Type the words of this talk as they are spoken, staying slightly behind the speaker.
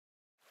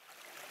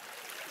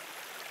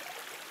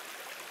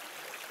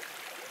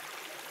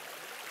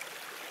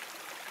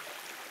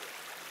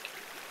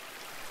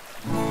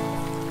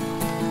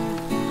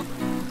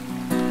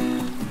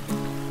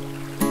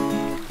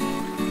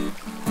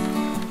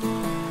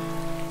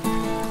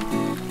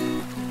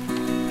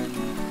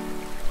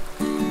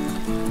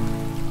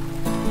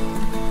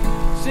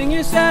Sing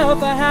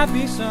yourself a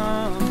happy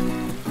song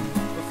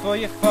before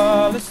you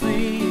fall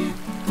asleep.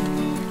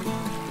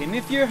 And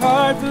if your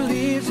heart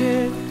believes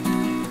it,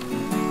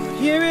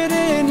 hear it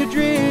in your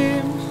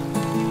dreams.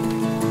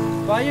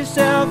 Buy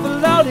yourself a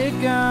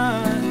loaded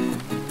gun,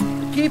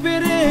 keep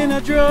it in a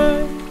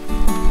drawer,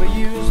 but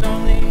use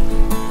only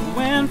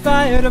when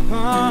fired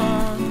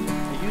upon,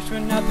 use for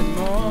nothing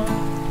more.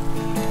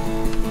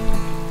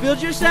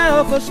 Build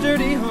yourself a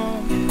sturdy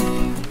home,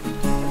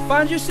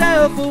 find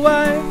yourself a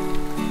wife,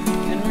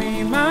 and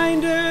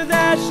remind her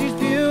that she's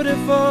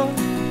beautiful,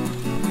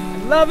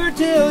 and love her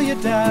till you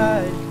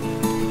die.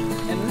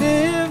 And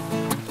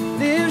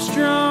live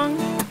strong,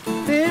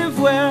 live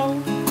well,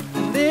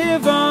 and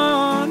live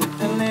on,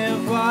 and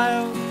live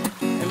wild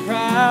and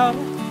proud.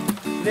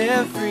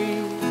 Live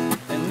free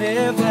and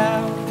live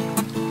loud.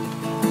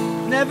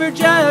 Never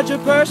judge a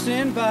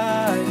person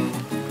by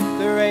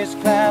the race,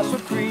 class, or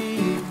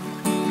creed.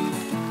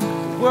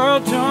 The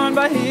world torn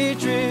by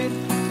hatred,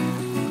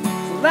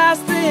 it's the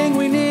last thing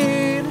we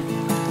need.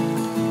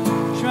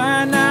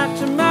 Try not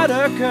to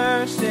mutter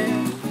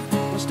curses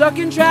when stuck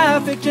in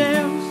traffic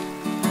jams.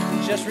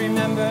 Just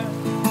remember,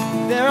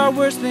 there are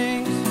worse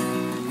things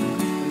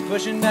than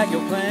pushing back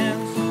your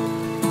plans.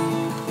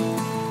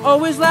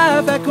 Always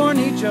laugh at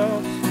corny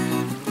jokes,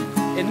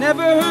 it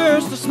never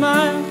hurts to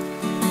smile.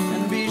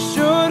 And be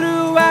sure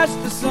to watch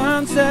the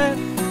sunset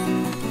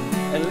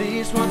at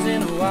least once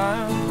in a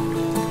while.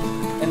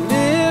 And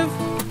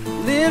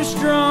live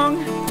strong,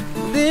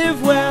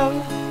 live well,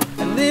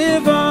 and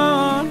live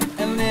on,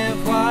 and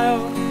live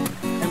wild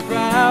and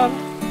proud.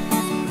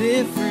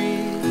 Live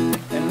free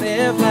and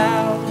live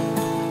loud.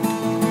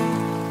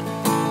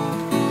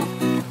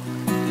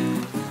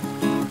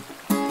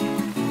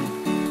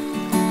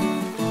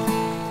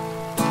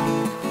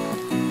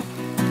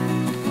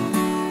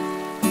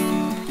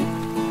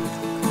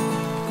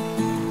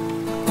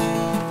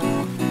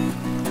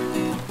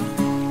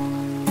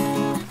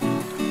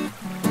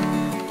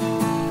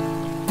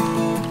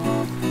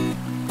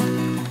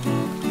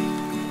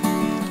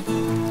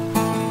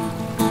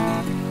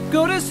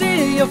 Go to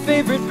see your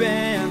favorite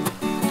band,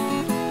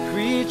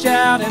 reach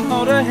out and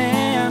hold a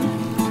hand.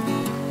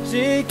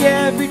 Take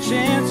every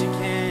chance you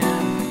can.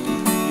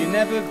 You'll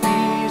never be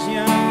as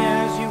young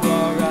as you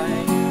are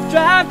right.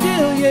 Drive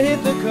till you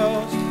hit the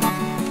coast,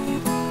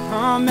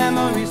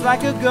 memories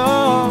like a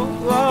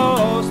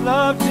ghost.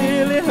 Love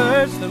till it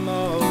hurts the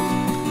most.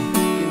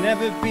 You'll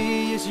never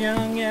be as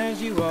young as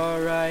you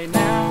are right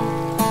now.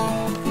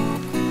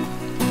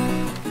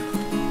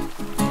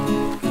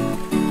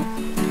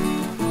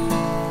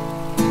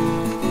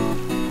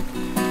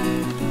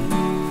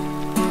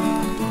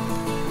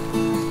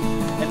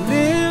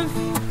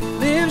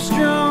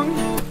 Strong,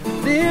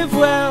 live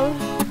well,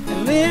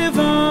 and live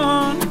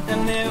on,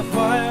 and live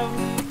wild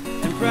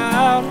and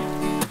proud.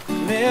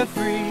 Live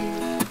free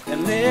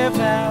and live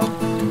loud.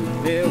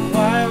 Live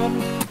wild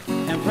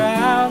and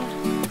proud.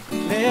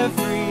 Live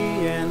free